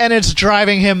mind, and it's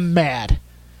driving him mad.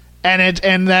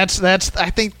 And that's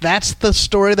I think that's the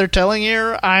story they're telling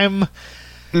here.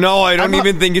 No, I don't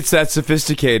even think it's that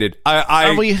sophisticated.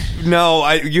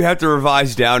 You have to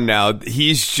revise down now.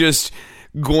 He's just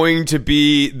going to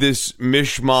be this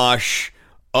mishmash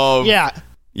of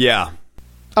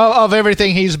of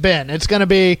everything he's been. It's going to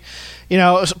be,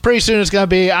 pretty soon it's going to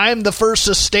be, I'm the first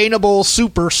sustainable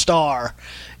superstar.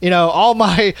 All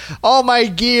my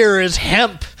gear is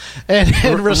hemp and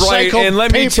recycled right, and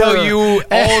let paper. Me tell you,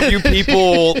 all of you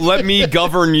people, let me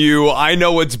govern you. I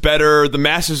know what's better. The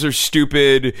masses are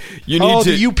stupid.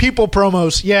 The You People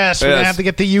promos. Yes, we're going to have to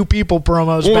get the You People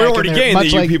promos back. We're already in there,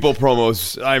 getting the You People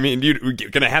promos. I mean, you're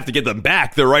going to have to get them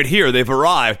back. They're right here. They've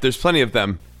arrived. There's plenty of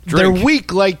them. Drink. They're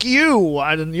weak like you,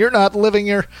 and you're not living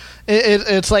your.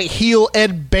 It's like heel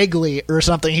Ed Begley or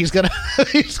something. He's gonna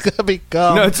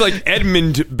become. No, it's like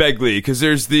Edmund Begley because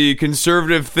there's the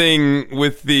conservative thing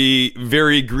with the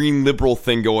very green liberal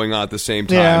thing going on at the same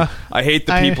time. Yeah, I hate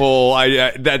the people.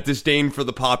 I that disdain for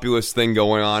the populist thing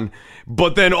going on,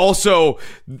 but then also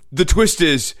the twist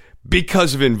is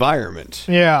because of environment.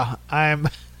 Yeah, I'm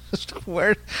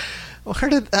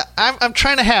I'm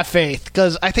trying to have faith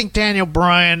because I think Daniel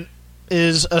Bryan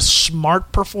is a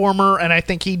smart performer, and I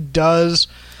think he does.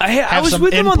 I was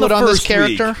with him on the first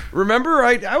character. Week. Remember,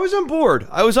 I was on board.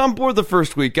 I was on board the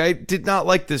first week. I did not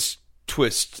like this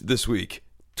twist this week.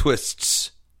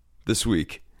 Twists this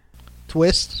week.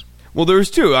 Twists? Well, there was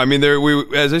two. I mean,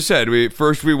 as I said, we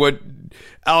went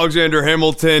Alexander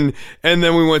Hamilton, and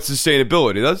then we went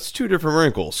sustainability. That's two different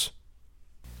wrinkles.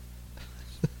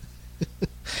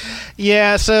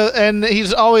 Yeah, and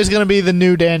he's always going to be the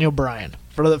new Daniel Bryan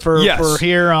for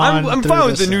here on. I'm fine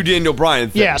with the new Daniel Bryan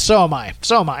thing. Yeah, so am I.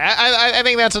 I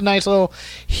think that's a nice little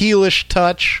heelish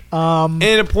touch. And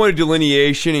a point of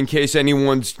delineation in case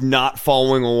anyone's not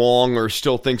following along or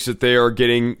still thinks that they are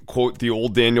getting, quote, the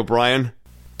old Daniel Bryan.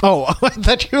 Oh, I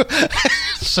thought you...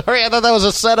 Sorry, I thought that was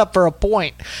a setup for a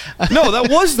point. No, that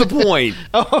was the point.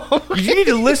 Oh, okay. You need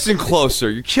to listen closer.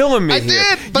 You're killing me here.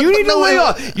 I did, but you need to lay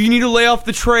off. You need to lay off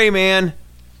the tray, man.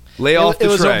 Lay off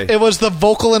the tray. It was the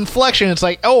vocal inflection. It's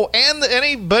like,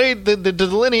 the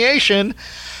delineation,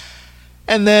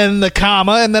 and then the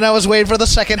comma, and then I was waiting for the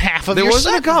second half of your sentence.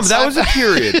 There wasn't a comma. That was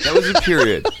a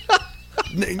period.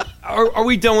 Are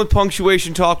we done with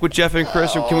punctuation talk with Jeff and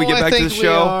Chris, or can we get back to the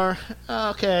show? I think we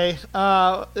are. Okay.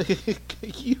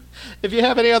 If you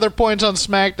have any other points on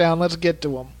SmackDown, let's get to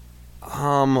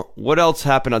them. What else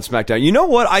happened on SmackDown? You know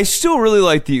what? I still really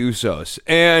like the Usos.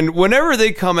 And whenever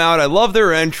they come out, I love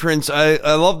their entrance. I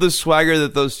love the swagger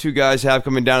that those two guys have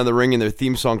coming down in the ring, and their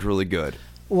theme song's really good.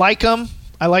 Like them.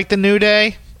 I like the New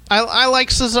Day. I like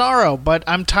Cesaro, but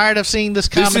I'm tired of seeing this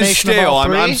combination this is stale. of all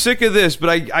three. I'm sick of this, but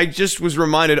I just was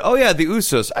reminded, the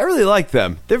Usos. I really like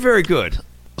them. They're very good.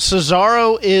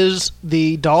 Cesaro is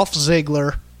the Dolph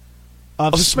Ziggler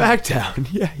of SmackDown.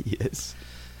 Yeah, he is.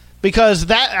 Because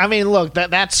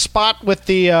that spot with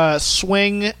the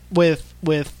swing with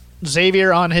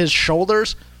Xavier on his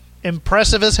shoulders,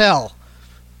 impressive as hell.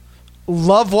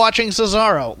 Love watching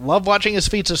Cesaro. Love watching his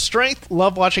feats of strength.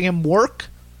 Love watching him work.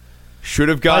 Should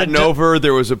have gotten over.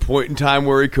 There was a point in time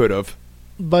where he could have.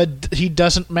 But he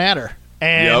doesn't matter.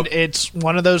 And It's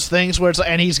one of those things where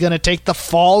and he's going to take the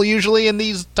fall usually in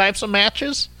these types of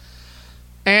matches.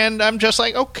 And I'm just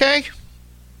like, okay,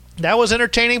 that was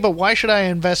entertaining, but why should I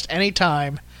invest any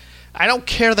time? I don't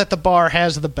care that the Bar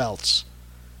has the belts.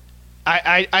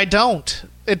 I don't.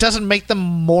 It doesn't make them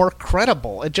more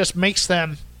credible. It just makes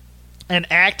them an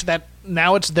act that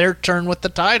now it's their turn with the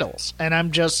titles. And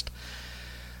I'm just,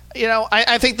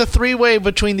 I think the three-way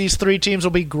between these three teams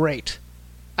will be great.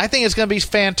 I think it's going to be a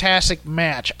fantastic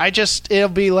match. It'll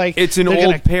be like... It's an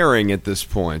old pairing at this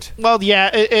point. Well, yeah,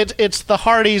 it's the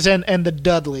Hardys and the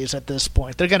Dudleys at this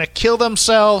point. They're going to kill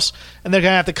themselves, and they're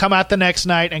going to have to come out the next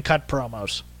night and cut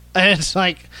promos. And it's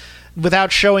like,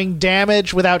 without showing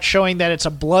damage, without showing that it's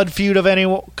a blood feud of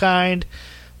any kind,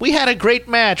 we had a great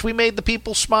match. We made the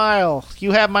people smile.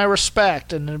 You have my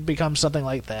respect. And it becomes something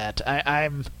like that. I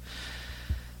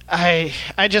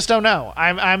just don't know.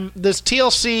 This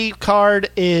TLC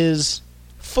card is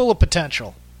full of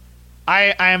potential.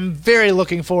 I'm very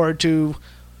looking forward to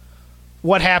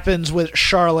what happens with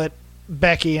Charlotte,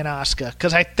 Becky, and Asuka,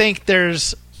 because I think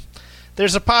there's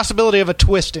a possibility of a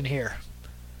twist in here.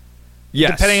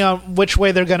 Yes. Depending on which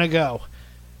way they're going to go.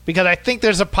 Because I think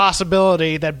there's a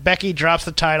possibility that Becky drops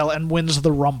the title and wins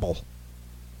the Rumble.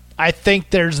 I think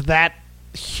there's that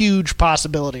huge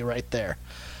possibility right there.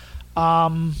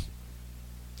 And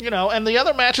the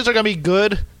other matches are going to be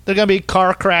good. They're going to be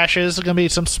car crashes. There's going to be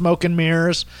some smoke and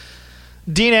mirrors.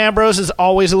 Dean Ambrose is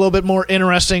always a little bit more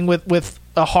interesting with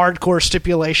a hardcore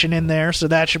stipulation in there, so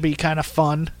that should be kind of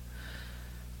fun.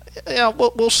 Yeah,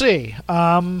 we'll see.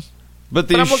 But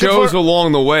these shows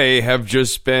along the way have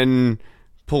just been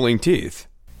pulling teeth.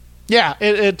 Yeah,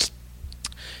 it's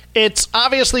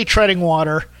obviously treading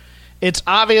water. It's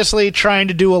obviously trying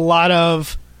to do a lot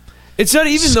of... It's not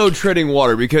even though treading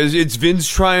water, because it's Vince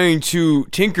trying to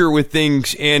tinker with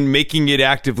things and making it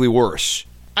actively worse.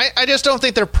 I just don't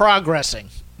think they're progressing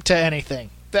to anything.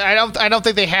 I don't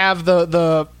think they have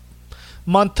the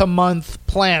month-to-month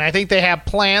plan. I think they have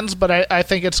plans, but I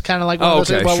think it's kind of like,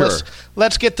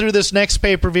 let's get through this next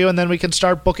pay-per-view, and then we can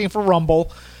start booking for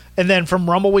Rumble, and then from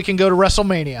Rumble we can go to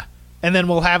WrestleMania, and then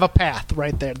we'll have a path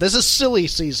right there. This is silly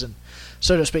season,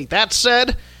 so to speak. That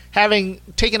said, having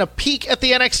taken a peek at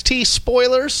the NXT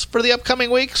spoilers for the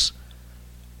upcoming weeks,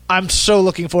 I'm so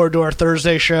looking forward to our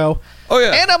Thursday show. Oh,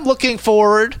 yeah. And I'm looking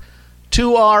forward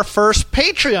to our first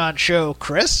Patreon show,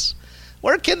 Chris.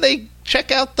 Where can they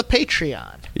check out the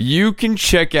Patreon? You can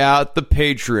check out the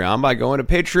Patreon by going to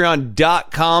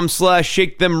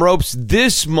patreon.com/ShakeThemRopes.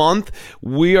 This month,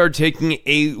 we are taking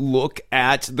a look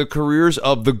at the careers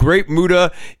of the Great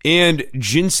Muta and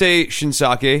Jinsei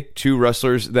Shinsake, two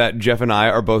wrestlers that Jeff and I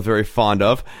are both very fond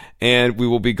of. And we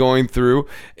will be going through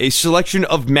a selection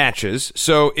of matches.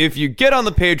 So if you get on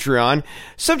the Patreon,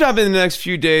 sometime in the next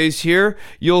few days here,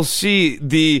 you'll see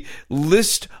the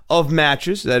list of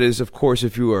matches. That is, of course,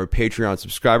 if you are a Patreon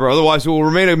subscriber. Otherwise, it will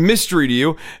remain a mystery to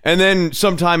you. And then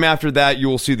sometime after that, you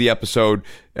will see the episode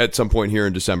at some point here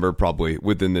in December, probably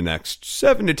within the next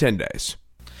 7 to 10 days.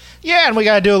 Yeah, and we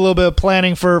got to do a little bit of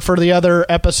planning for the other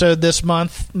episode this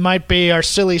month. Might be our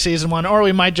silly season one, or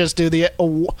we might just do the...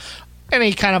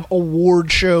 any kind of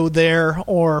award show there,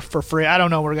 or for free. I don't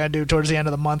know what we're going to do towards the end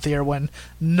of the month here when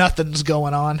nothing's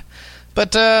going on.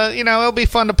 But, it'll be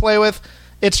fun to play with.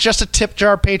 It's just a tip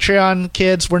jar Patreon,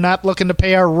 kids. We're not looking to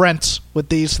pay our rents with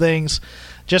these things.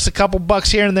 Just a couple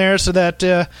bucks here and there so that,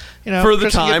 for the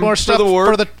Chris time, can get more stuff for the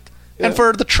work. And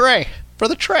for the tray. For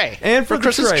the tray. And for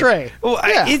Chris's tray. Well,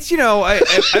 yeah. I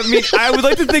mean, I would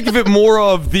like to think of it more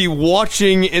of the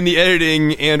watching and the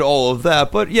editing and all of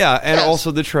that, but yeah, and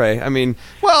also the tray. I mean,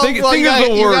 think of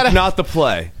the work, not the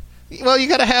play. Well, you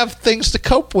got to have things to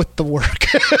cope with the work.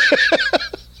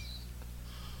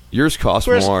 Yours costs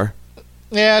more.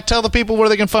 Yeah, tell the people where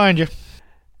they can find you.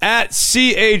 At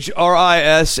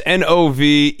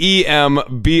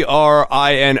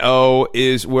CHRISNOVEMBRINO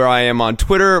is where I am on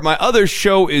Twitter. My other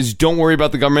show is Don't Worry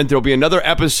About the Government. There'll be another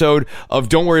episode of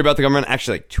Don't Worry About the Government.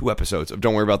 Actually, like 2 episodes of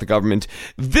Don't Worry About the Government.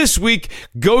 This week,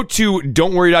 go to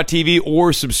don'tworry.tv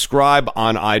or subscribe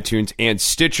on iTunes and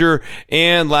Stitcher.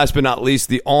 And last but not least,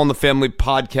 the All in the Family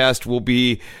podcast will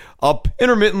be up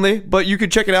intermittently, but you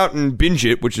can check it out and binge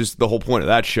it, which is the whole point of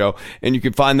that show. And you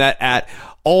can find that at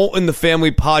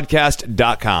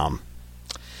allinthefamilypodcast.com.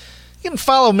 You can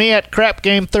follow me at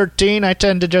CrapGame13. I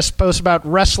tend to just post about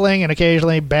wrestling and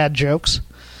occasionally bad jokes.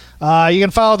 You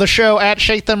can follow the show at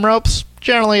Shake Them Ropes.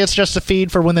 Generally, it's just a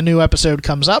feed for when the new episode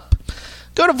comes up.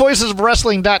 Go to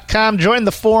voicesofwrestling.com, join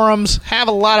the forums, have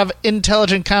a lot of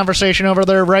intelligent conversation over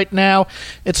there right now.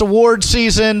 It's award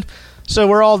season, so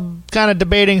we're all kind of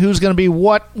debating who's going to be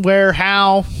what, where,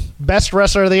 how, best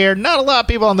wrestler of the year. Not a lot of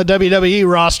people on the WWE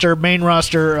roster, main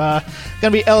roster, going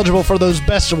to be eligible for those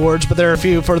best awards, but there are a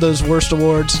few for those worst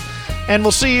awards. And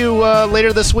we'll see you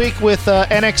later this week with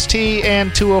NXT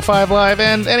and 205 Live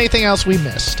and anything else we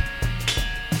missed.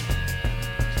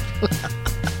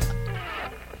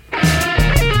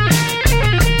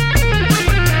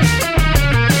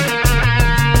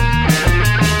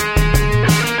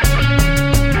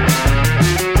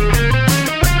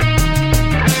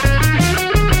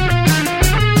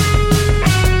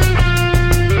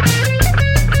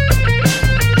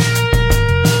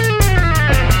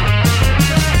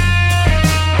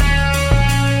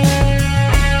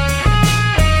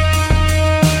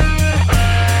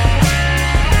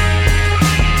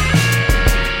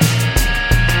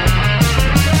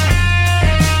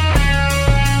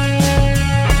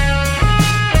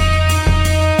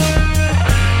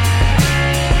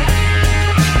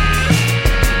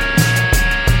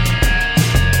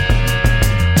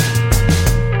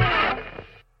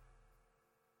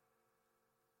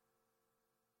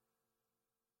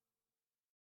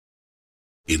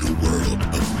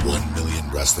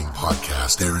 Wrestling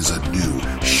Podcast, there is a new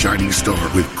shining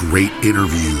star with great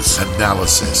interviews,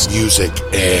 analysis, music,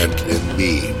 and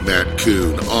me, Matt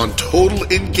Kuhn, on total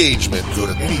engagement. Go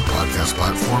to any podcast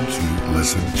platform to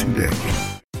listen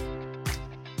today.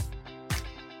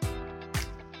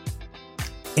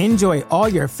 Enjoy all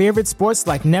your favorite sports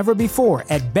like never before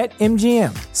at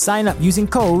BetMGM. Sign up using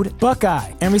code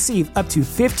Buckeye and receive up to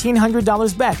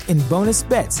 $1,500 back in bonus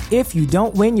bets if you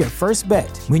don't win your first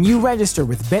bet. When you register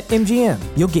with BetMGM,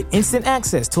 you'll get instant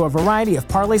access to a variety of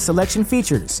parlay selection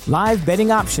features, live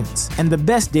betting options, and the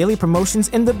best daily promotions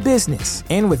in the business.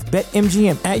 And with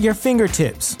BetMGM at your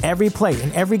fingertips, every play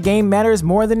and every game matters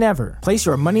more than ever. Place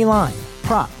your money line,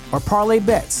 prop, or parlay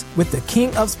bets with the king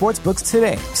of sportsbooks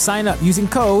today. Sign up using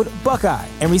code Buckeye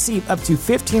and receive up to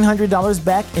 $1,500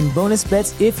 back in bonus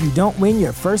bets if you don't win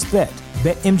your first bet.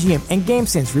 BetMGM and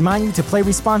GameSense remind you to play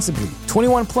responsibly.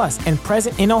 21 plus and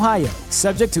present in Ohio,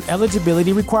 subject to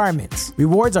eligibility requirements.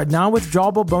 Rewards are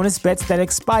non-withdrawable bonus bets that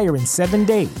expire in 7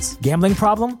 days. Gambling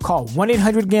problem? Call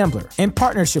 1-800-GAMBLER in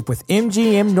partnership with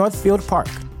MGM Northfield Park.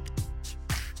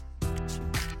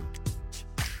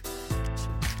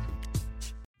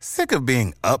 Sick of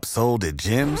being upsold at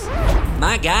gyms?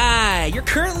 My guy, you're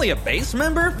currently a base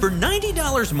member? For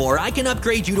 $90 more, I can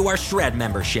upgrade you to our Shred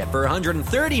membership. For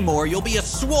 $130 more, you'll be a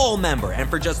Swole member. And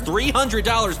for just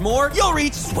 $300 more, you'll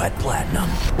reach Sweat Platinum.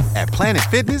 At Planet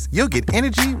Fitness, you'll get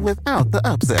energy without the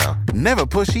upsell. Never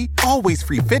pushy, always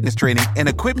free fitness training and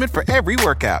equipment for every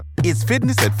workout. It's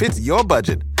fitness that fits your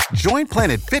budget. Join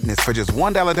Planet Fitness for just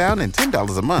 $1 down and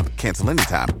 $10 a month. Cancel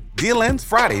anytime. Deal ends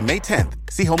Friday, May 10th.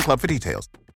 See Home Club for details.